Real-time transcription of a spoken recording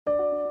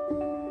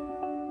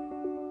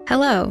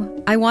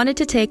Hello, I wanted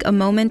to take a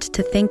moment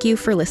to thank you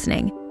for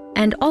listening,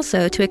 and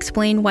also to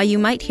explain why you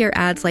might hear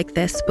ads like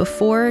this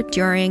before,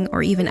 during,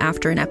 or even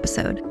after an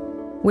episode.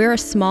 We're a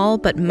small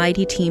but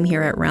mighty team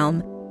here at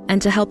Realm, and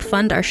to help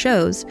fund our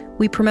shows,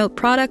 we promote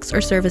products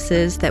or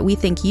services that we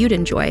think you'd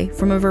enjoy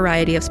from a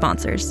variety of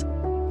sponsors.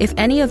 If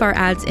any of our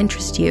ads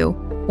interest you,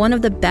 one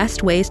of the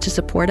best ways to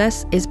support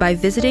us is by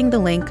visiting the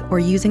link or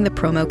using the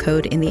promo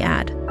code in the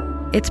ad.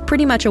 It's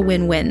pretty much a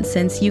win-win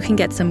since you can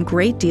get some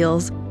great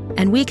deals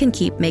and we can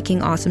keep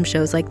making awesome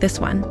shows like this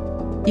one.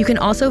 You can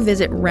also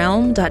visit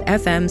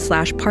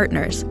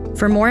realm.fm/partners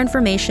for more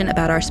information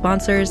about our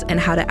sponsors and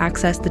how to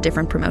access the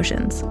different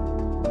promotions.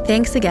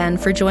 Thanks again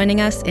for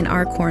joining us in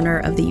our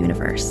corner of the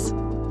universe.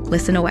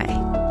 Listen away.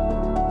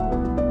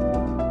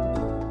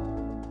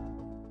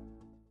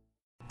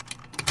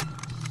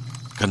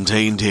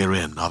 Contained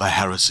herein are the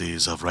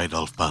heresies of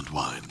Radolf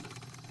Burntwine,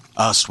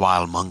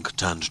 erstwhile monk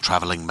turned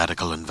traveling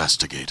medical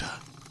investigator.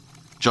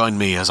 Join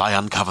me as I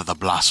uncover the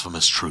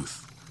blasphemous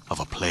truth of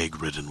a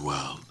plague-ridden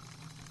world,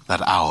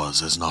 that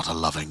ours is not a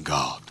loving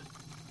God,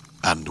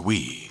 and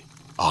we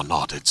are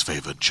not its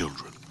favored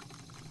children.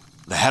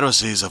 The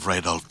Heresies of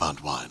Radolf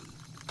Burntwine,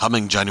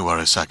 coming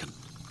January 2nd,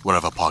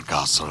 wherever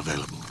podcasts are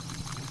available.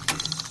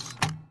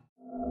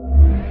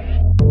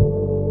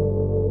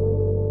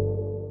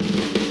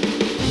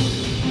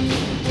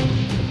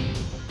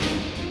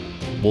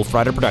 Wolf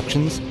Rider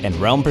Productions and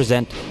Realm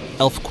present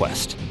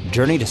ElfQuest,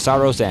 Journey to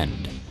Sorrow's End.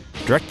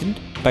 Directed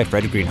by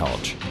Fred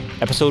Greenhalgh.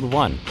 Episode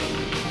 1.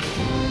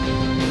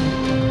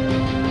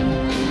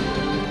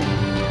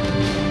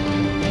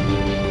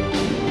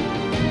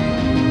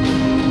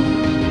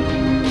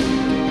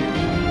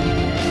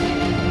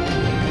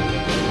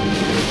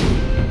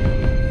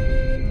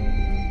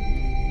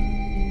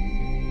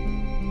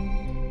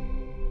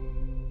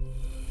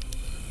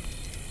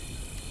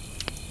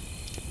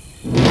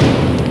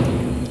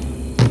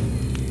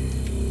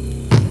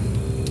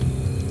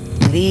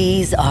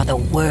 These are the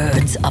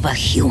words of a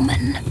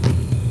human.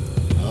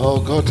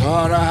 O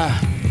Gotara,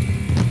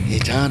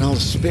 eternal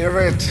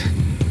spirit,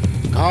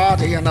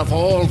 guardian of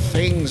all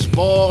things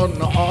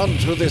born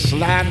onto this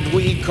land,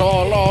 we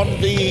call on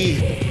thee.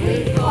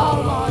 We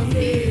call on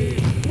thee.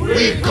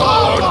 We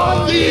call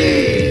on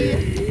thee.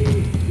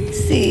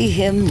 See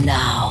him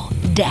now,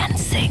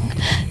 dancing,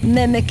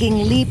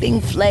 mimicking leaping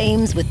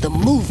flames with the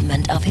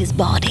movement of his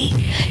body,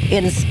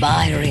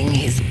 inspiring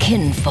his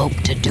kinfolk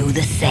to do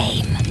the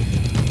same.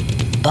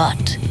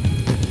 But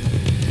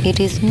it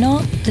is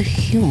not the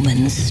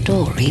human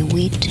story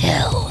we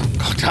tell.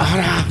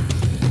 Gotara,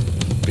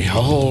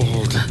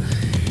 behold,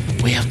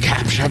 we have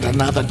captured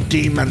another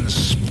demon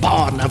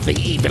spawn of the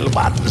evil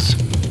ones.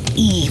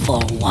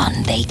 Evil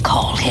One, they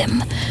call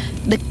him.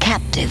 The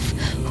captive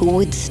who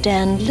would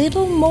stand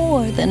little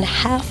more than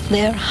half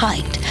their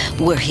height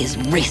were his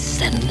wrists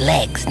and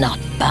legs not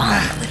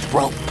bound with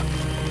rope.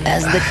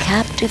 As the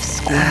captive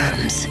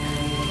squirms,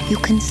 you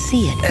can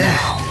see it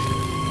now.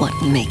 What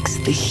makes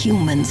the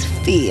humans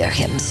fear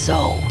him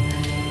so?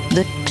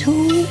 The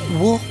two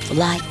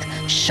wolf-like,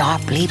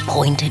 sharply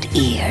pointed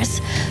ears,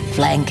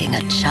 flanking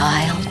a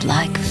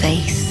childlike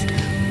face,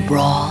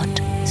 broad,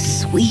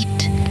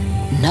 sweet,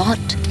 not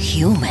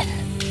human,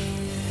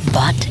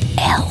 but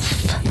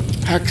elf.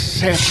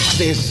 Accept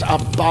this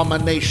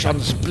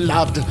abomination's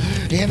blood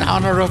in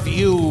honor of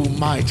you,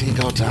 mighty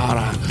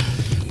Gotara.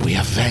 We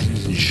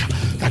avenge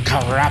the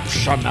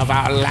corruption of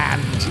our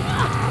land.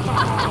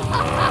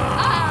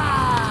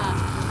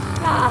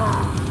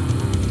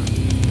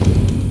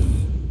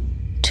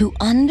 To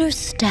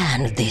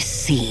understand this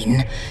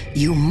scene,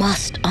 you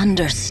must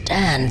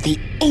understand the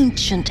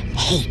ancient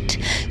hate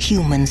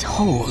humans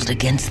hold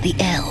against the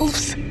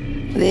elves.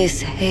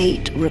 This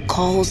hate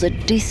recalls a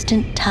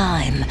distant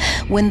time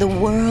when the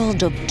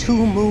world of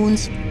two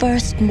moons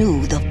first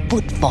knew the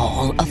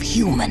footfall of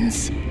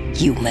humans.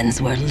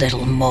 Humans were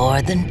little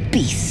more than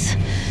beasts,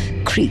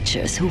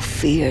 creatures who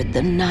feared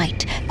the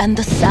night and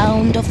the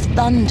sound of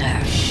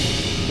thunder.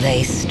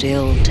 They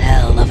still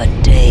tell of a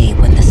day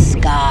when the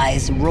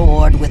skies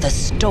roared with a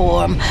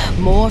storm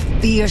more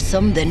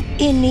fearsome than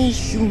any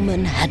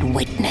human had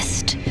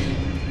witnessed.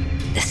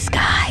 The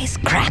skies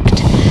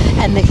cracked,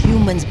 and the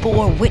humans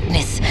bore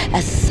witness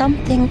as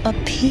something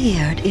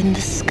appeared in the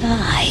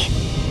sky.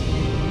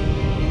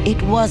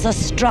 It was a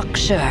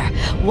structure,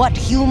 what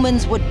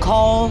humans would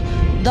call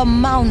the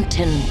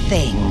Mountain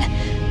Thing,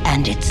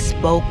 and it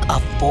spoke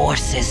of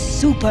forces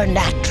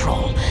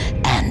supernatural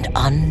and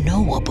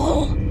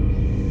unknowable.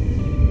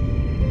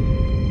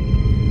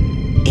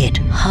 It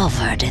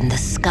hovered in the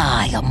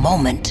sky a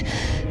moment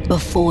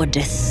before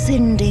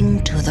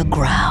descending to the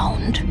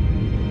ground.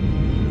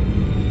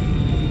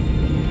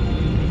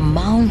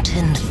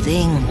 Mountain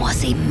Thing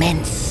was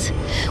immense,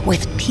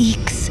 with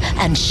peaks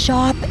and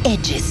sharp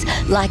edges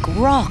like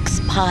rocks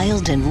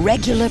piled in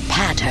regular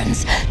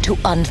patterns to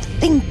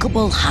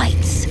unthinkable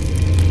heights.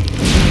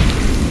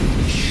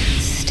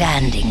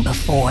 Standing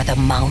before the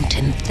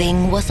Mountain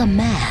Thing was a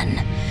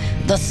man,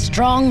 the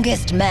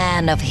strongest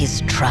man of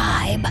his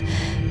tribe,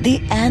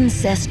 The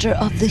ancestor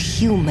of the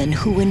human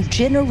who in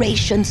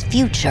generations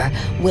future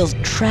will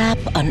trap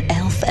an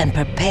elf and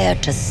prepare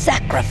to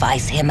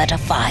sacrifice him at a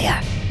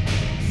fire.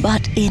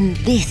 But in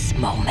this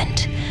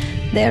moment,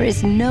 there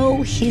is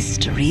no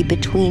history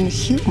between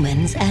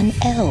humans and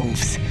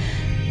elves.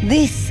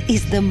 This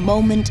is the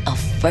moment of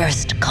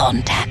first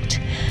contact,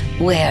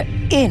 where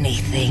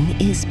anything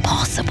is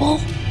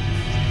possible.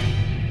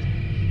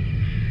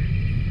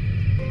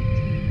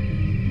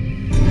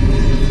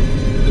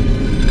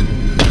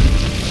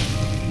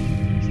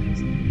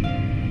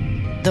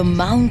 The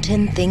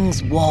mountain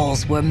thing's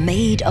walls were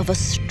made of a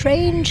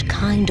strange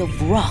kind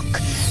of rock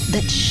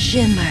that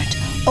shimmered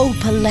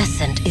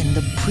opalescent in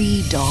the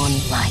pre-dawn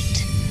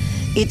light.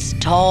 Its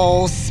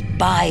tall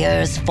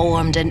spires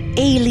formed an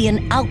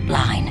alien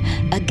outline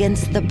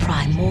against the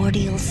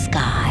primordial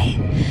sky.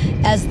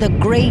 As the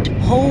great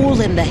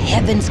hole in the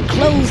heavens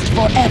closed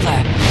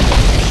forever,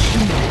 the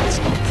humans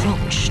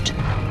approached.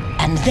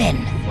 And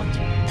then,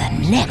 the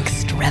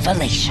next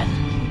revelation.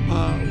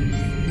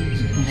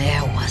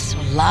 There was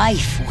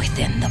life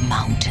within the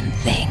mountain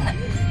thing.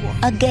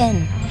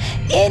 Again,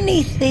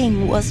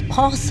 anything was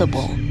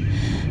possible.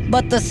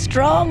 But the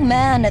strong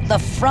man at the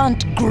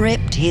front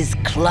gripped his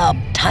club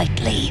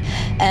tightly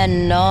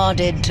and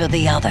nodded to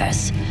the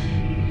others.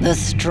 The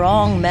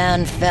strong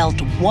man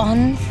felt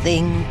one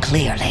thing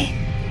clearly.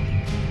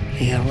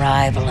 The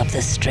arrival of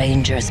the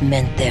strangers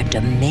meant their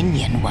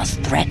dominion was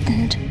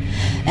threatened,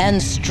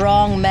 and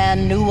strong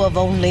man knew of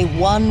only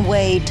one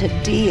way to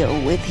deal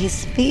with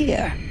his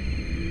fear.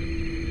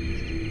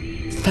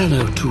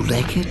 Fellow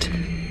two-legged,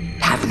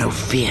 have no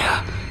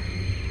fear.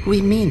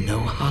 We mean no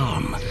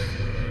harm.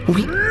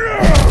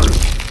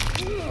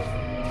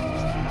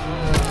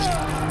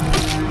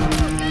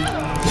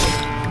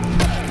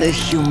 The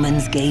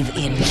humans gave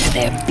in to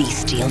their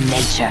bestial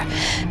nature,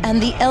 and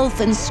the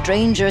elfin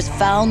strangers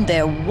found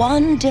their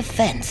one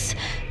defense,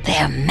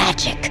 their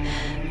magic,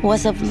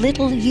 was of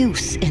little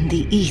use in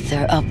the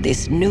ether of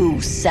this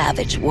new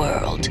savage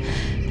world.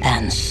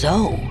 And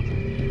so,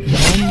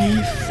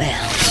 many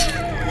fell.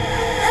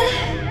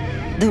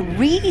 The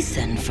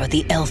reason for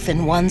the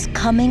elfin one's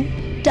coming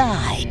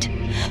died,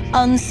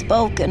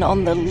 unspoken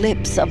on the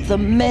lips of the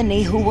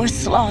many who were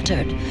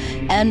slaughtered,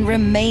 and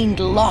remained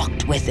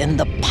locked within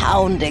the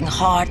pounding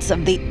hearts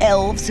of the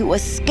elves who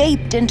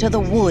escaped into the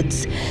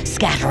woods,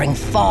 scattering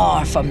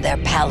far from their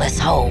palace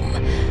home,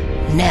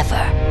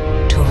 never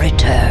to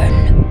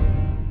return.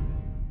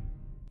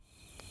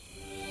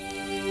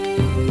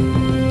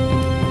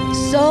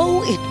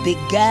 So it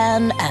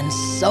began, and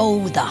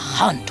so the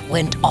hunt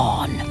went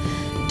on.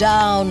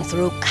 Down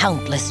through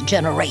countless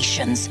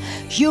generations,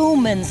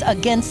 humans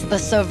against the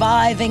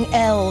surviving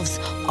elves,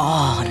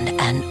 on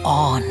and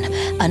on,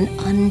 an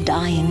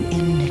undying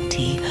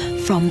enmity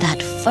from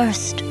that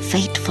first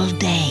fateful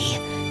day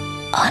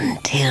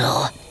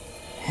until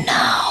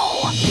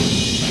now.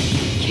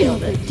 Kill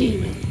the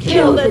demon!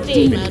 Kill the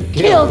demon!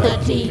 Kill the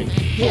demon!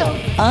 Kill!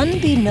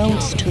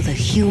 Unbeknownst to the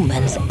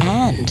humans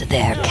and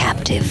their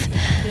captive,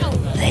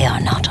 they are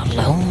not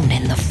alone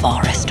in the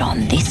forest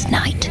on this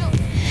night.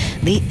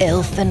 The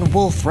elfin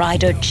wolf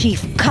rider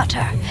Chief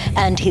Cutter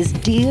and his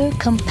dear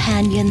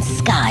companion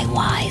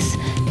Skywise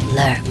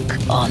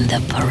lurk on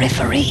the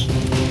periphery.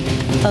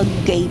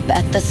 Agape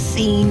at the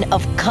scene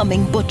of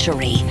coming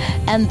butchery,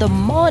 and the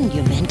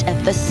monument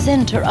at the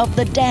center of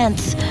the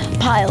dance,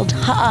 piled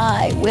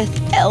high with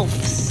elf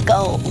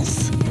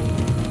skulls.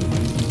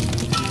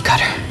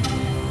 Cutter.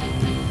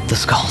 The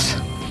skulls.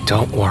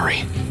 Don't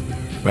worry.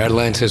 Red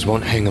Lances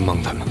won't hang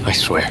among them, I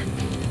swear.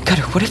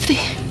 Cutter, what if they...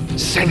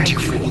 Send, you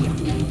fool!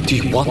 Do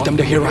you want them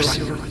to hear us?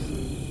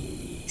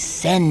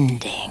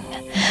 Sending.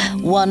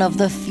 One of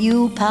the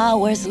few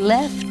powers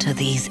left to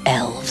these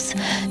elves,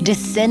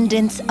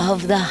 descendants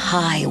of the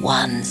High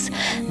Ones,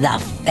 the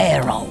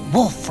feral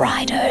wolf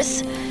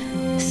riders.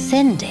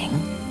 Sending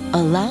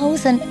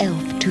allows an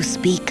elf to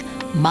speak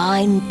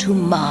mind to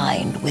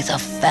mind with a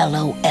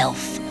fellow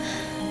elf.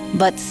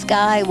 But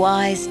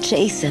Skywise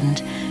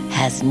Chastened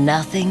has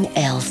nothing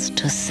else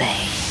to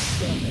say.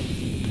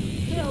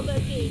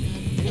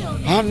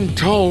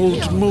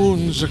 Untold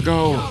moons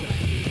ago,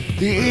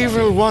 the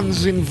evil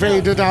ones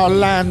invaded our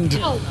land,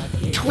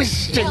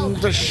 twisting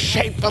the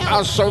shape of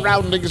our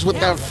surroundings with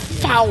their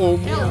foul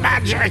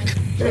magic.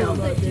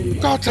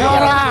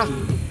 Gotara!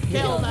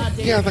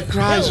 Hear the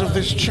cries of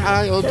this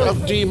child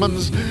of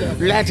demons.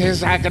 Let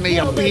his agony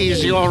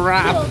appease your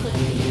wrath.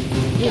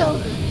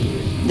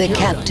 The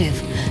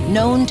captive,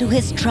 known to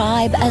his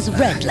tribe as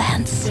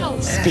Redlance,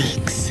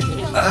 speaks.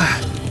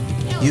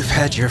 You've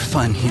had your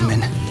fun,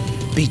 human.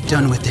 Be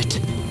done with it.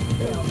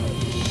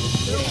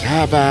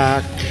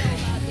 Tabak,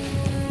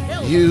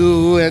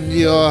 you and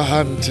your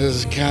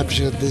hunters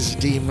captured this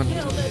demon.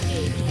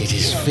 It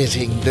is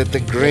fitting that the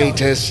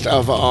greatest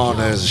of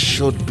honors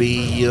should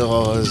be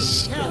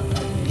yours.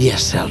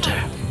 Yes,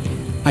 Elder.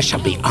 I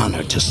shall be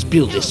honored to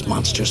spill this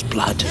monster's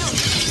blood. Kill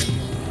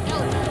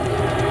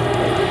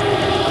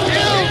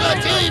the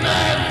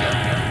demon!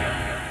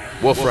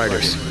 Wolf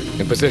Riders,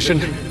 in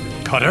position.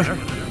 Cutter,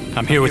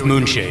 I'm here with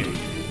Moonshade.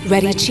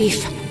 Ready,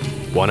 Chief.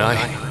 One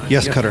eye?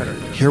 Yes, Cutter.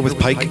 Here with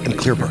Pike and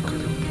Clearbrook.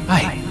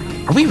 Aye.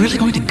 Are we really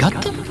going to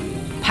gut them?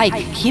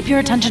 Pike, keep your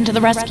attention to the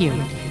rescue.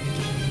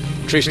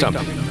 Tree Stump,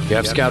 you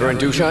have Scouter and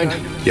Dewshine?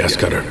 Yes,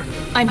 Cutter.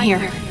 I'm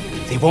here.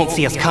 They won't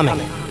see us coming.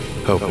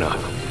 Hope not.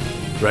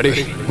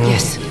 Ready?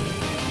 Yes.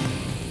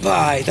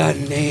 By the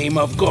name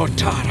of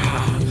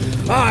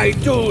Gotara, I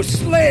do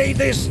slay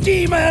this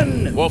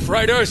demon! Wolf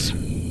Riders,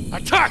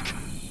 attack!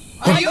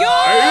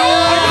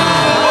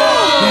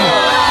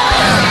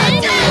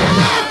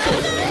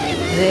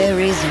 There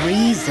is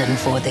reason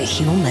for the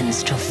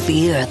humans to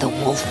fear the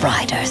Wolf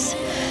Riders,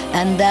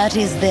 and that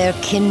is their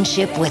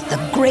kinship with the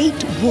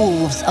great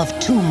wolves of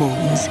Two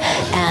Moons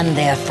and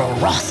their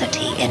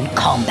ferocity in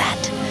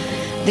combat.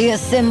 The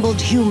assembled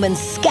humans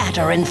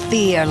scatter in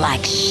fear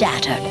like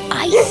shattered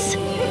ice.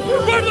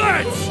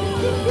 Redlands!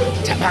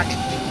 Tabak,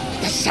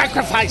 the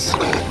sacrifice,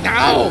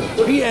 now!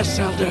 Yes,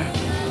 Elder.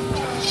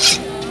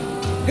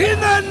 In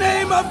the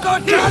name of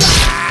Gotara!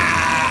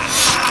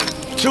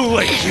 Too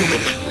late,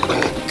 human.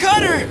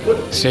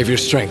 Cutter! Save your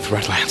strength,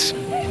 Redlands.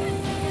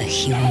 The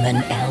human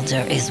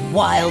elder is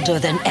wilder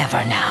than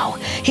ever now,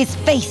 his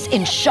face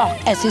in shock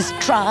as his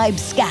tribe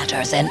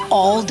scatters in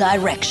all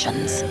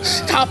directions.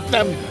 Stop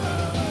them!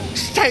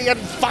 Stay and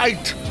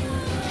fight!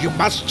 You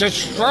must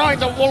destroy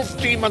the wolf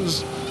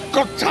demons!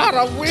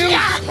 Gotara will...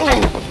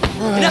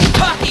 Enough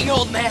talking,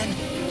 old man!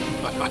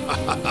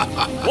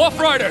 Wolf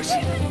Riders,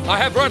 I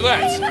have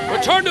Redlands.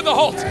 Return to the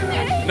Holt.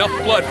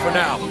 Enough blood for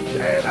now.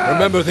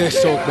 Remember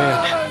this, old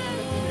man.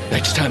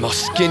 Next time I'll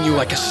skin you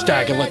like a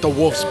stag and let the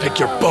wolves pick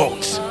your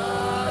bones.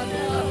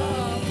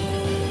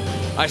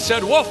 I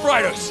said Wolf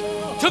Riders,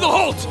 to the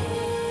Holt!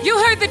 You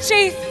heard the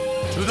chief!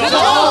 To the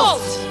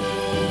Holt!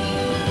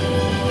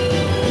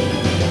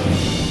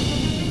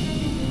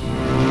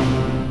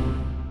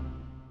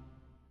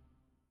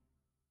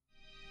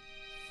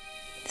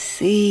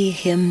 See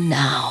him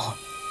now,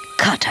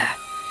 Cutter,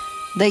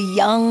 the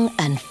young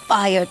and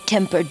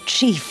fire-tempered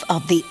chief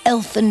of the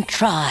elfin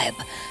tribe,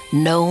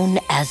 known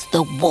as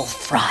the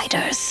Wolf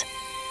Riders.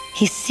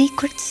 His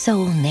secret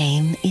soul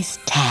name is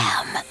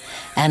Tam,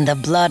 and the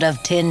blood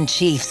of 10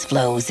 chiefs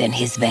flows in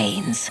his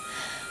veins.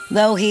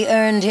 Though he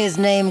earned his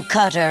name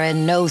Cutter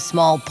in no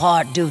small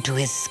part due to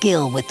his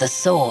skill with the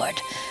sword,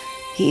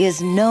 he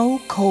is no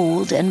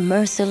cold and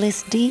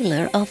merciless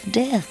dealer of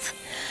death.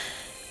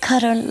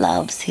 Cutter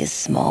loves his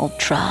small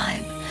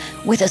tribe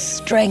with a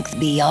strength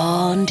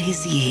beyond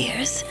his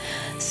years,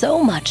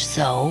 so much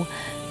so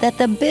that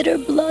the bitter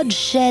blood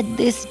shed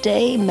this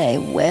day may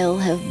well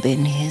have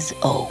been his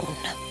own.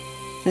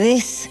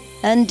 This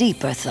and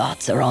deeper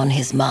thoughts are on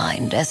his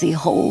mind as he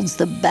holds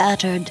the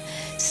battered,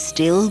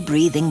 still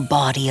breathing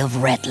body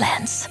of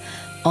Redlands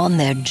on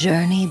their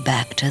journey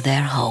back to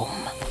their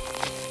home.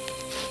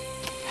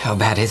 How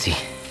bad is he?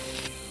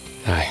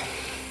 I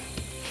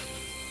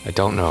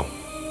don't know.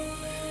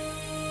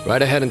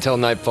 Right ahead until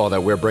nightfall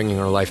that we're bringing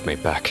her life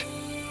mate back.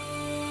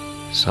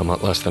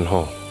 Somewhat less than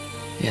whole.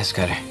 Yes,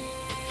 Cutter.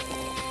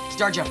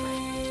 Starjumper.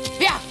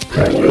 Yeah!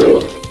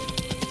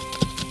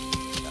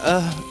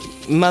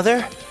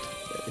 Mother?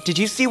 Did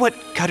you see what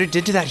Cutter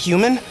did to that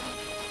human?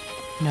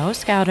 No,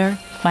 Scouter.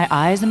 My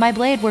eyes and my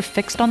blade were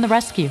fixed on the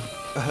rescue.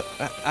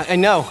 I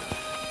know.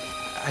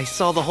 I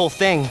saw the whole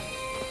thing.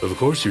 Of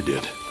course you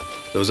did.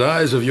 Those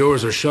eyes of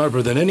yours are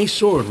sharper than any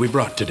sword we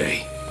brought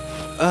today.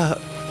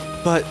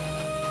 But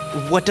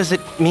what does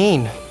it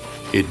mean?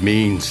 It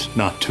means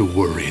not to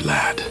worry,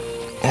 lad.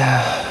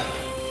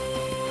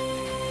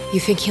 You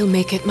think he'll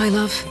make it, my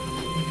love?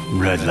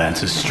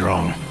 Redlands is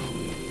strong.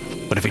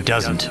 But if he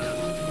doesn't,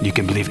 you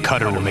can believe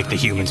Cutter will make the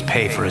humans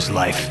pay for his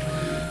life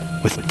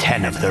with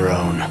 10 of their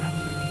own.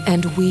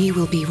 And we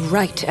will be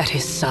right at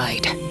his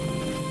side.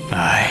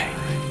 Aye.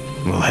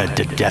 We'll head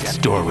to death's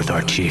door with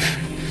our chief,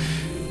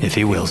 if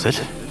he wills it.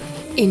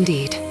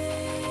 Indeed.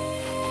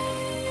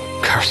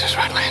 Curses,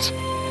 Redlands.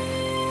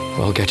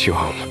 We'll get you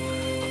home.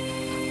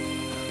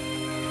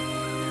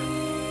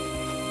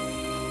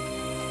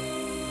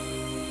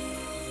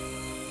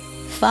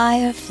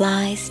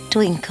 Fireflies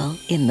twinkle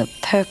in the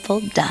purple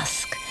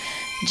dusk,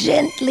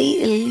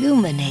 gently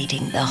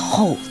illuminating the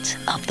Holt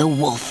of the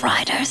Wolf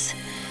Riders.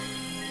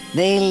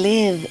 They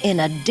live in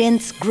a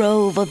dense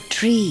grove of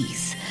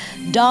trees,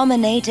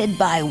 dominated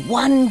by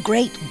one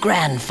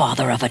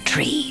great-grandfather of a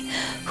tree,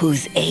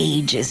 whose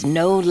age is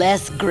no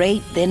less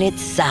great than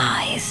its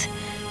size.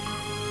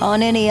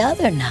 On any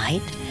other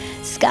night,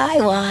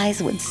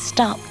 Skywise would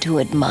stop to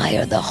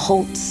admire the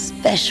Holt's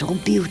special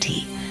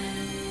beauty.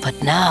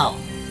 But now,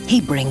 he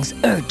brings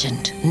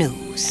urgent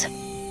news.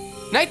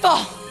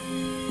 Nightfall!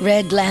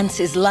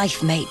 Redlance's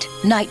life mate,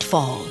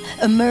 Nightfall,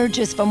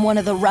 emerges from one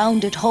of the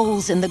rounded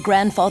holes in the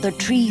grandfather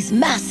tree's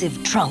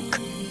massive trunk.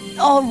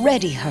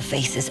 Already her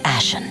face is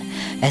ashen,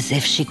 as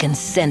if she can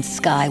sense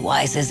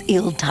Skywise's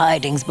ill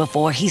tidings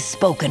before he's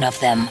spoken of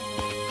them.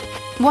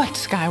 What,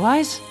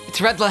 Skywise?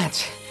 It's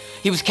Redlands.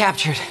 He was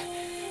captured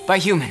by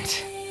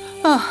humans.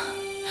 Oh,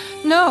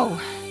 no.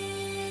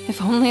 If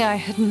only I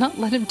had not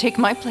let him take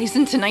my place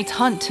in tonight's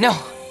hunt.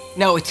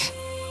 No,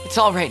 it's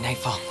all right,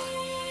 Nightfall.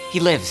 He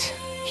lives.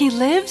 He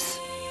lives?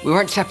 We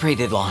weren't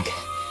separated long.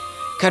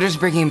 Cutter's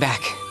bringing him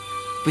back.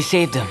 We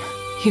saved him.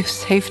 You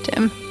saved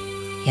him?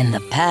 In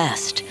the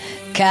past,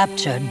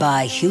 captured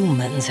by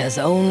humans has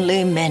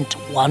only meant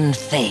one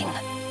thing.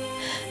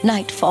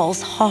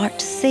 Nightfall's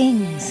heart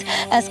sings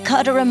as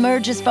Cutter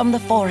emerges from the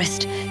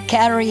forest,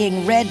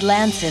 carrying Red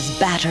Lance's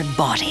battered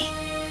body.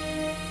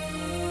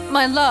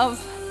 My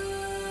love.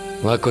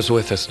 Luck was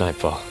with us,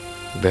 Nightfall.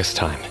 This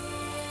time.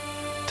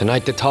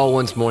 Tonight the Tall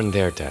Ones mourn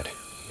their dead,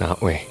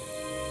 not we.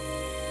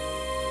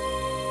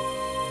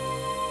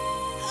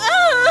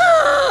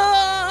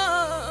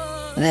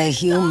 The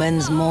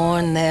humans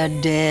mourn their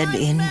dead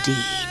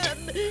indeed.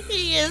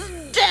 He is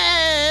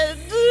dead.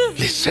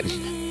 Listen.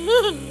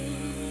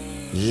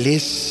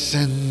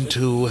 Listen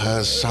to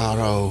her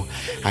sorrow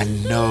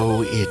and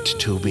know it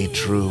to be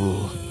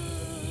true.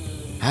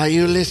 Are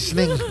you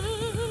listening?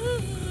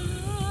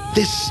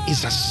 This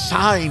is a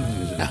sign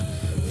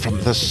from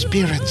the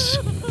spirits.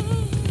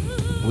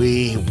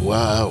 We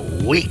were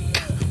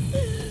weak,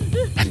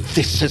 and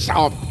this is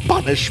our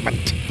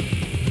punishment.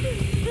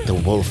 The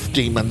wolf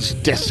demons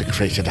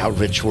desecrated our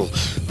ritual.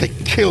 They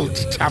killed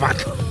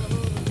Tabak.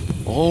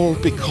 All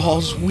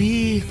because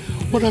we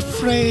were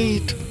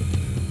afraid.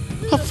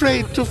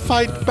 Afraid to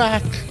fight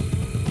back.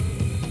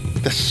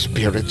 The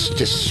spirits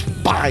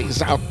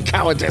despise our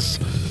cowardice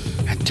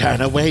and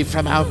turn away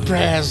from our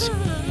prayers.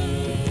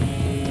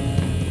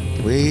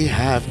 We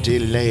have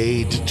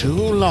delayed too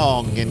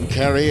long in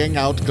carrying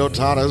out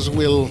Gotara's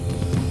will.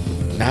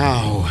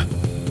 Now,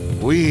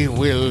 we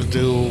will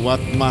do what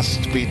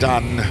must be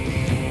done.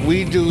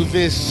 We do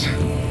this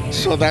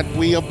so that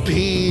we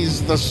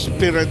appease the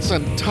spirits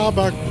and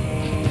Tabak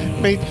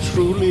may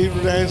truly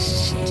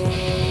rest.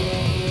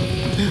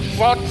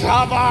 For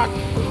Tabak!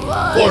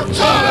 For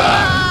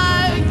Tabak!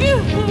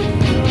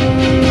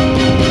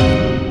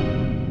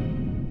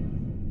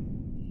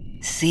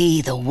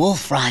 See the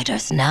wolf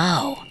riders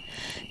now,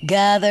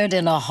 gathered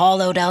in a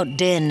hollowed-out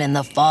den in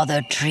the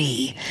father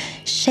tree,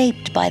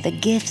 shaped by the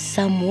gifts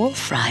some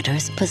wolf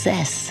riders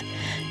possess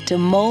to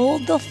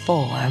mold the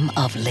form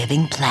of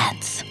living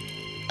plants.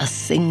 A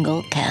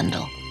single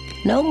candle,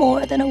 no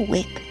more than a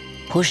wick,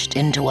 pushed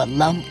into a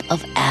lump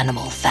of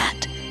animal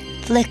fat,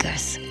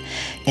 flickers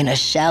in a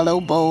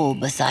shallow bowl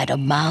beside a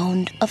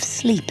mound of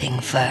sleeping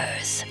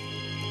furs.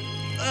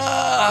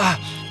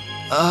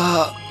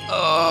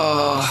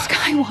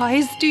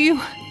 Skywise, do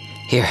you?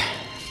 Here.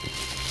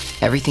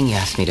 Everything you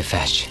asked me to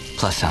fetch,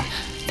 plus some.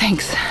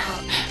 Thanks.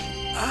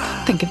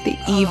 Think of the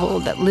evil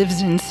that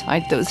lives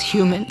inside those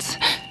humans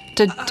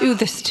to do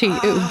this to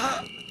you.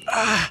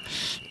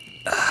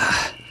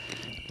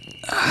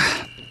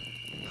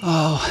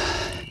 Oh,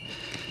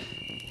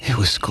 it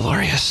was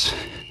glorious.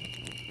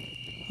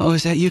 Oh,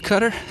 is that you,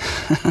 Cutter?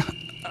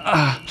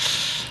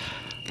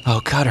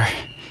 Oh, Cutter,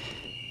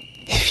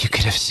 if you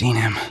could have seen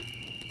him.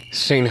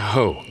 Seen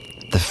who?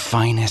 The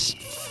finest,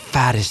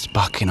 fattest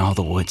buck in all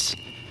the woods.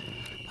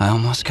 I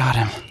almost got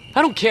him.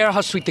 I don't care how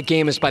sweet the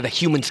game is by the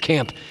humans'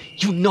 camp.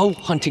 You know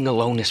hunting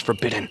alone is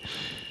forbidden.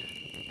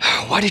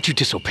 Why did you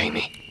disobey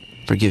me?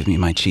 Forgive me,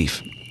 my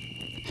chief.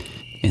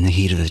 In the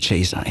heat of the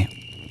chase,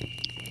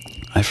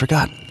 I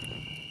forgot.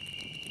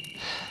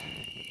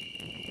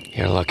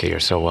 You're lucky you're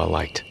so well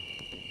liked.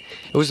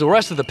 It was the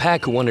rest of the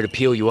pack who wanted to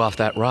peel you off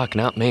that rock,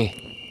 not me.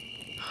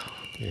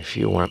 If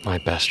you weren't my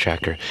best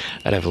tracker,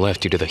 I'd have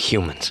left you to the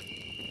humans.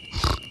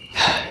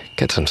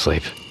 Get some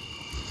sleep.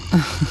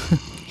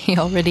 He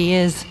already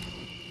is.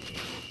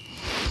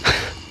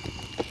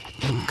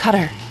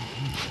 Cutter.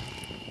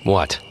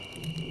 What?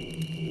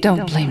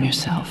 Don't blame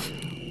yourself.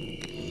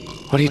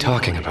 What are you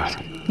talking about?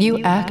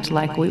 You act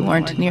like we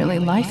weren't nearly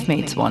life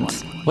mates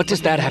once. What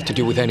does that have to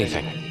do with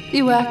anything?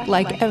 You act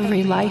like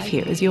every life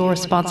here is your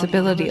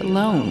responsibility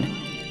alone.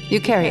 You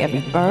carry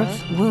every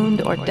birth,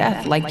 wound, or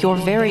death like your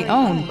very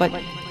own, but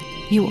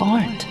you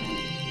aren't.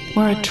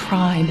 We're a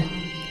tribe.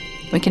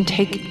 We can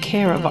take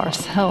care of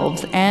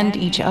ourselves and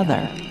each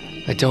other.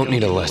 I don't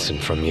need a lesson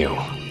from you.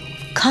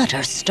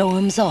 Cutter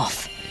storms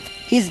off.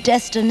 His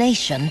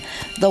destination,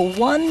 the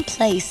one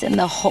place in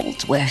the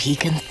Holt where he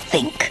can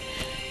think.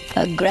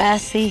 A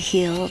grassy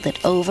hill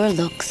that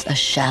overlooks a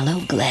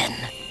shallow glen.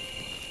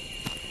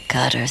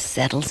 Cutter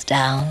settles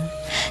down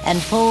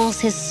and pulls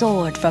his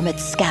sword from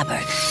its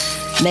scabbard,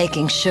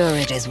 making sure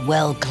it is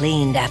well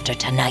cleaned after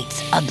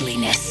tonight's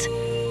ugliness.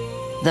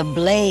 The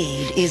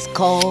blade is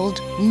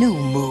called New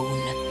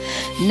Moon,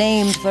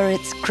 named for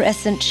its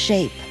crescent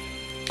shape,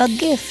 a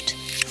gift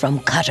from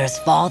Cutter's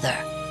father,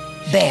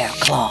 Bear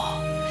Claw,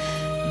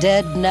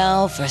 dead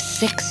now for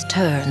 6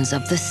 turns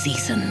of the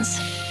seasons.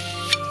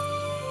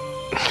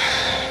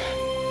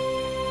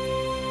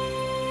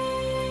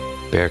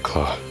 Bear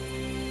Claw.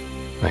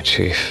 My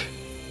chief.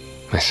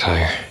 My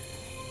sire.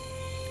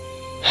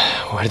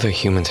 Why do the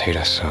humans hate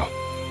us so?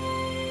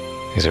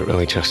 Is it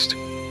really just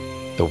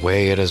the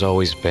way it has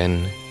always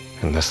been,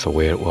 and that's the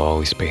way it will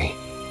always be?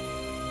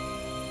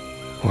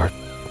 Or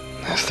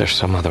is there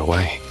some other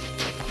way?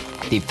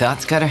 Deep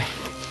thoughts, Cutter?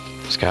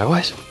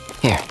 Skywise?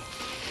 Here.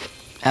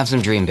 Have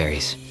some dream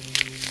berries.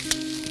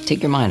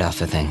 Take your mind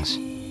off of things.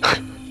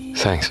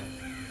 Thanks.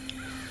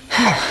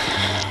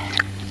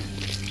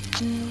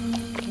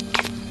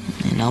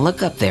 Now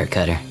look up there,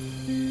 Cutter.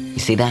 You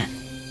see that?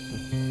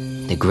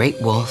 The great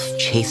wolf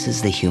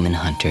chases the human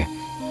hunter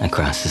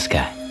across the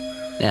sky.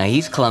 Now,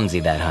 he's clumsy,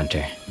 that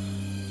hunter.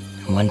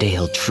 One day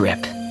he'll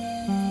trip,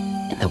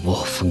 and the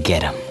wolf will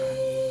get him.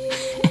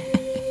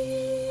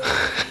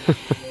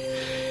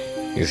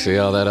 You see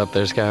all that up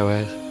there,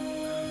 Skyways?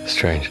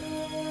 Strange.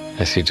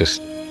 I see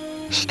just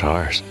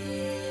stars.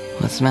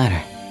 What's the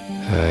matter?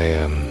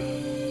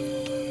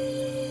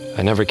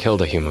 I never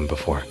killed a human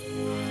before.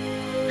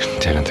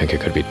 Didn't think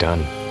it could be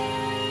done.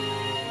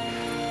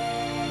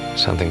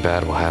 Something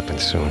bad will happen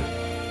soon.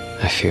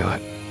 I feel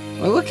it.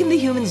 Well, what can the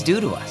humans do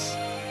to us?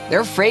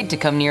 They're afraid to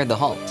come near the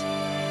halt.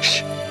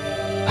 Shh.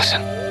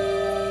 Listen.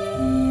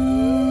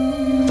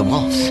 The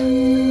wolves.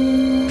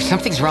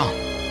 Something's wrong.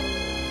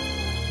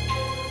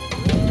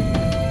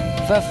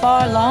 For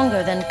far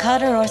longer than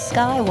Cutter or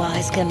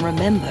Skywise can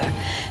remember,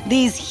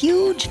 these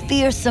huge,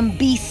 fearsome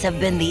beasts have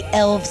been the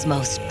elves'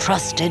 most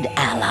trusted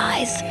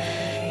allies.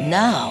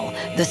 Now,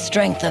 the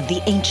strength of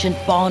the ancient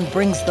bond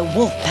brings the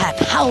wolf pack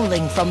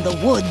howling from the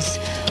woods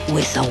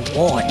with a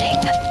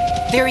warning.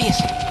 There he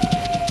is.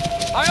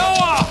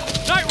 Iowa!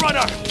 Night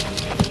Runner!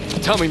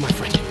 Tell me, my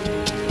friend,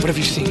 what have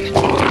you seen?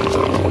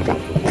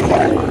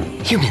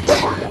 Humans.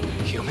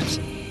 Humans?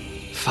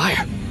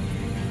 Fire?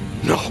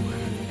 No.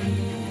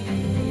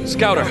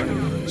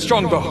 Scouter,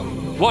 Strongbow,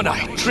 One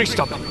Eye, Tree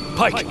Stump,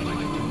 Pike.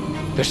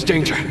 There's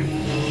danger.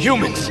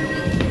 Humans!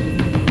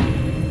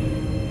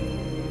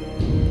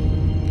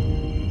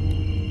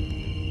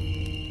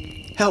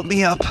 Help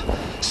me up.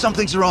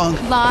 Something's wrong.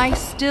 Lie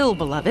still,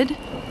 beloved.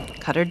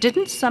 Cutter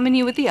didn't summon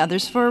you with the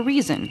others for a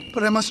reason.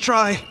 But I must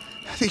try.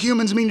 The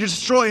humans mean to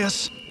destroy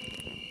us.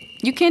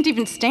 You can't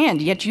even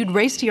stand, yet you'd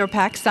race to your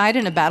pack's side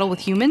in a battle with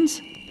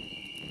humans?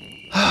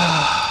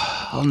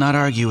 I'll not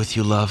argue with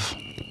you, love.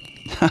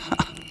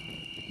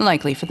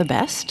 Likely for the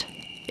best.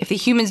 If the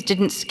humans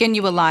didn't skin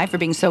you alive for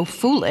being so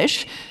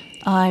foolish,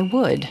 I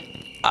would.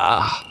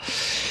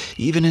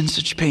 Even in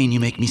such pain you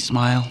make me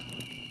smile.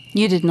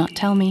 You did not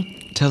tell me.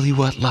 Tell you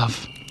what,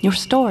 love? Your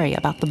story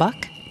about the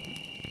buck.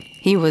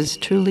 He was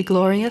truly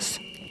glorious.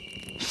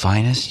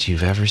 Finest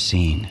you've ever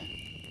seen.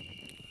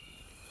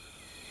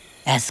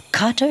 As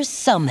Cutter's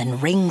summon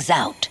rings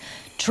out,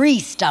 Tree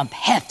Stump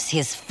hefts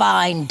his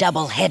fine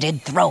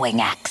double-headed throwing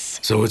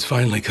axe. So it's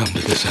finally come to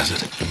this, has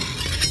it?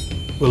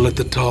 We'll let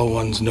the tall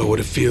ones know what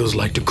it feels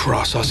like to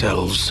cross us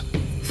elves.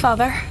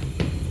 Father,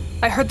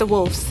 I heard the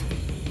wolves.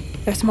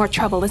 There's more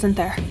trouble, isn't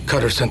there?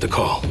 Cutter sent the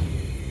call.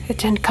 It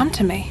didn't come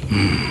to me.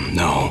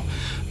 No,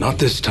 not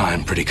this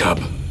time, pretty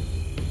cub.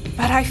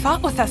 But I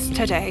fought with us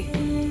today.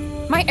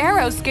 My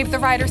arrows gave the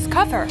riders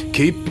cover.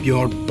 Keep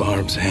your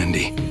barbs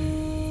handy.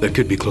 There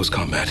could be close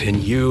combat,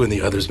 and you and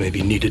the others may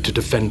be needed to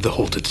defend the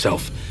Holt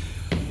itself.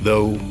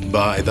 Though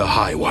by the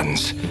High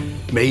Ones,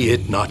 may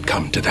it not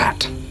come to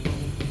that.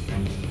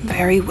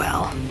 Very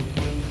well.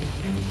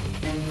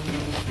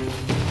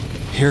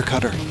 Here,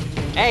 Cutter.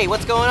 Hey,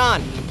 what's going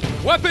on?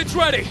 Weapons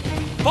ready!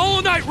 Follow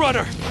Night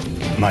Runner!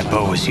 My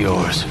bow is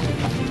yours.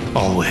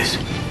 Always.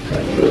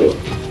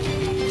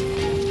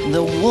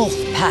 The wolf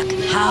pack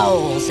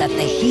howls at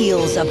the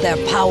heels of their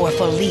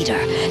powerful leader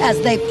as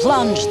they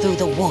plunge through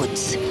the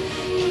woods.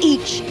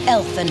 Each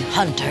elfin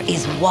hunter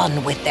is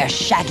one with their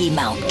shaggy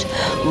mount,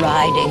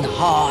 riding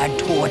hard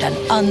toward an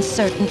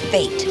uncertain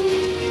fate.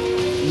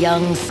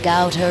 Young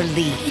Scouter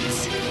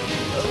leads.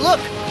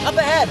 Look, up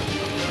ahead!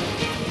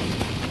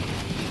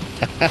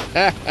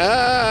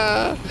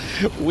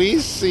 We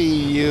see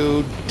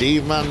you,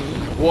 demon.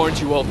 Warned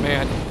you, old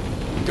man.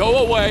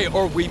 Go away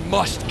or we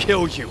must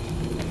kill you.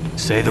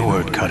 Say the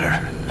word,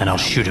 Cutter, and I'll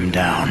shoot him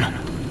down.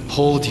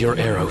 Hold your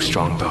arrow,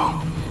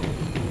 Strongbow.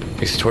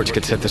 His torch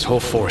could set this whole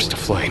forest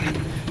aflame.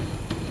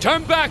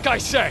 Turn back, I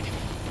said!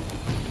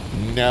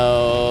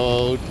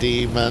 No,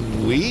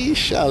 demon, we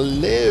shall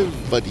live,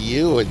 but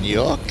you and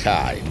your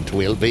kind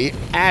will be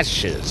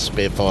ashes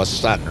before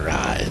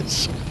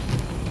sunrise.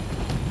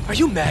 Are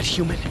you mad,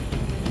 human?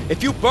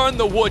 If you burn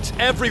the woods,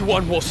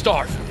 everyone will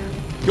starve.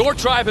 Your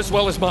tribe as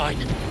well as mine.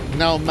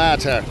 No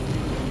matter.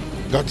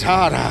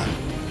 Gotara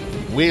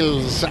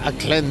wills a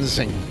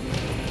cleansing.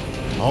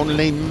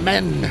 Only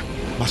men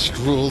must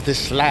rule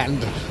this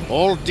land.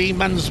 All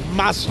demons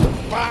must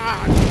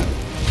burn.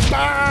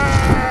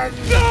 Burn!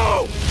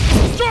 No!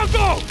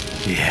 Strongbow!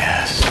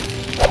 Yes.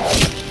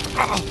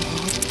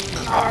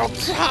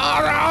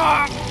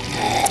 Gotara!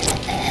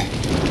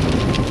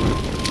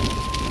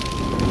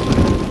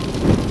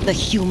 The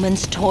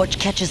human's torch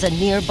catches a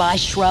nearby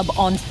shrub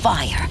on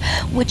fire,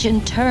 which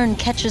in turn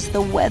catches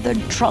the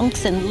weathered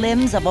trunks and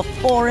limbs of a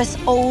forest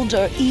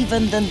older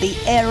even than the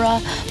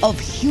era of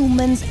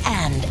humans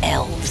and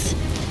elves.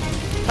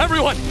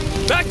 Everyone,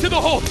 back to the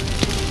Holt!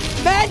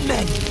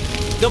 Madmen!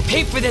 They'll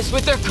pay for this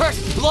with their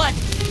cursed blood!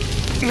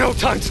 No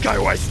time,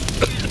 Skywise.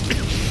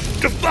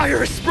 The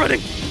fire is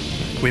spreading.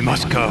 We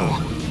must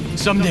go.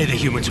 Someday the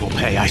humans will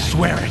pay, I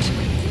swear it.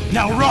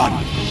 Now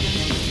run!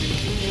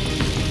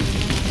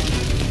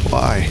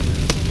 Why?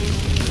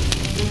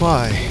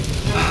 Why?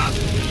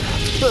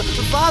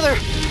 Father,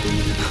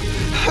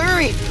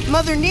 Hurry!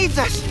 Mother needs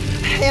us!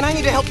 And I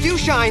need to help you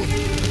shine!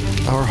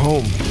 Our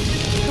home.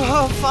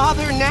 Oh,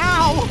 Father,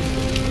 now!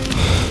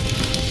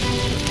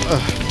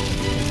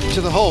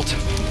 To the Holt. To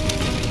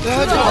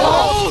the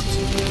Holt!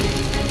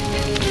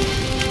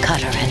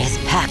 Cutter and his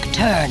pack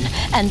turn,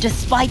 and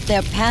despite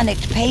their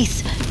panicked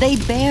pace, they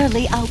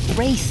barely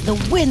outrace the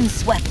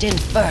wind-swept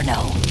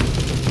inferno.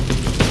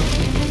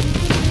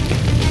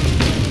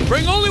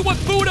 Bring only what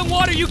food and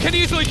water you can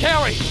easily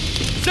carry.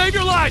 Save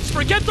your lives,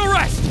 forget the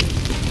rest!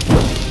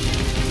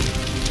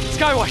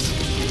 Skywise,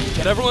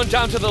 get everyone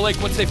down to the lake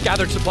once they've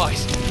gathered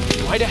supplies.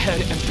 Right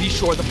ahead and be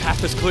sure the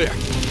path is clear.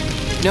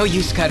 No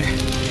use, Cutter.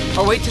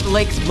 Our way to the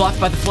lake is blocked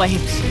by the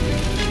flames.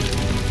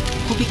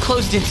 We'll be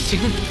closed in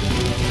soon.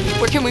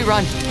 Where can we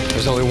run?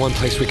 There's only one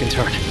place we can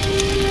turn.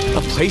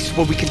 A place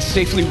where we can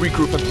safely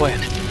regroup and plan.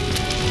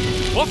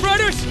 Wolf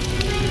Riders,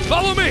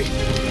 follow me!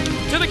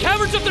 To the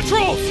caverns of the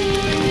trolls!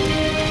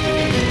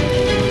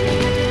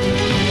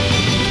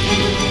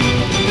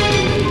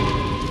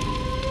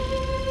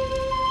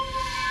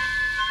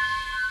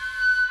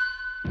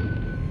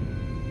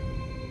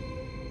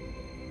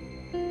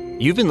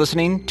 You've been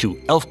listening to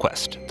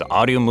ElfQuest, the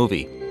audio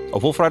movie, a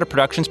Wolf Rider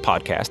Productions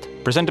podcast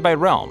presented by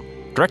Realm,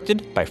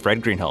 directed by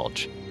Fred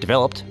Greenhalgh,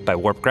 developed by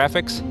Warp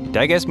Graphics,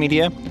 Digas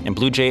Media, and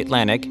Blue Jay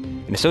Atlantic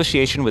in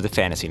association with the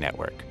Fantasy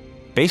Network.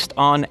 Based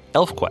on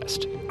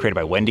ElfQuest, created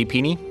by Wendy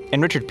Peeney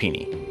and Richard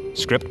Peeney.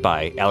 Script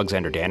by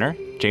Alexander Danner,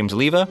 James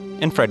Oliva,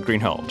 and Fred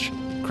Greenhalgh.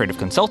 Creative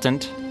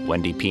consultant,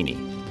 Wendy Peeney.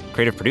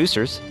 Creative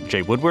producers,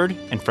 Jay Woodward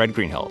and Fred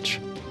Greenhalgh.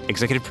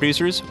 Executive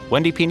producers,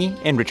 Wendy Peeney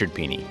and Richard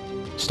Peeney.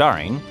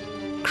 Starring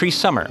Cree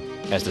Summer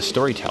as the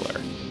storyteller,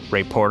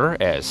 Ray Porter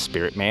as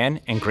Spirit Man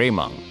and Grey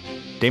Mung,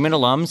 Damon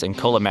Alums and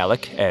Kola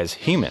Malik as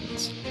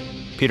humans,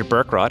 Peter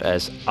Burkrot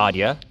as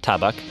Adya,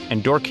 Tabak,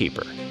 and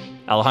Doorkeeper,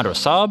 Alejandro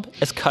Saab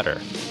as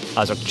Cutter,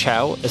 Azok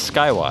Chow as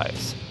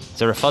Skywise,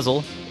 Zara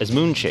Fuzzle as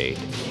Moonshade,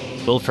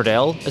 Will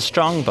Friedel as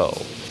Strongbow,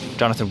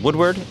 Jonathan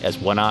Woodward as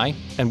One Eye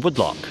and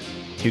Woodlock,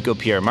 Hugo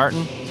Pierre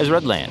Martin as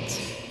Redlands,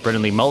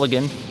 Brendan Lee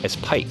Mulligan as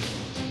Pike,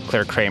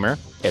 Claire Kramer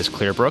as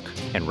Clearbrook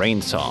and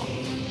Rainsong,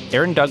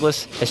 Aaron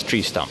Douglas as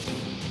Tree Stump,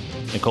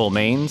 Nicole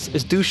Maines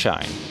as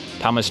Dewshine,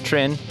 Thomas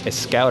Trin as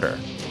Scouter,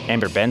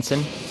 Amber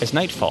Benson as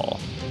Nightfall,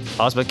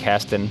 Osma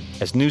Caston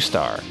as New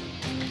Star,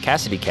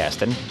 Cassidy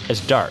Caston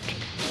as Dart,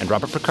 and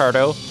Robert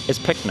Picardo as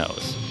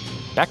Picknose.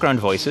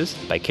 Background voices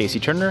by Casey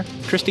Turner,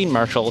 Christine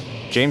Marshall,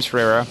 James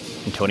Ferreira,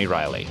 and Tony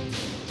Riley.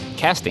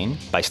 Casting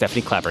by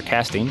Stephanie Clapper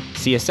Casting,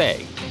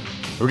 CSA.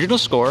 Original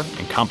score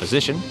and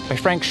composition by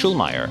Frank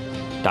Schulmeyer.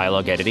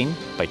 Dialogue editing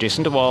by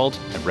Jason DeWald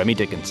and Remy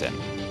Dickinson.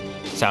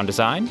 Sound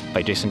design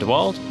by Jason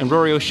DeWald and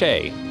Rory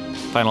O'Shea.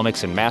 Final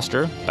mix and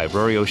master by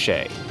Rory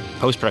O'Shea.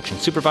 Post-production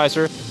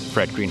supervisor,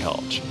 Fred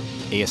Greenhalgh.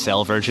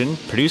 ASL version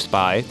produced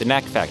by The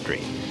Knack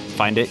Factory.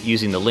 Find it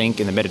using the link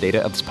in the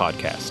metadata of this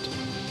podcast.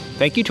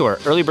 Thank you to our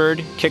early bird,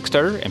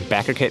 Kickstarter, and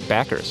BackerKit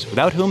backers,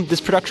 without whom this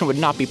production would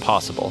not be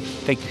possible.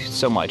 Thank you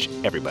so much,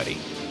 everybody.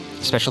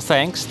 Special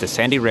thanks to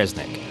Sandy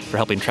Resnick for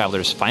helping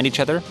travelers find each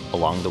other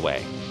along the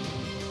way.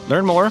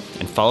 Learn more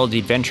and follow the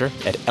adventure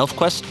at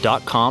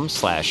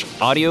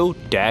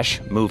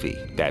elfquest.com/audio-movie.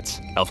 That's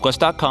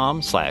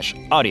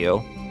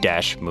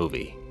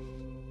elfquest.com/audio-movie.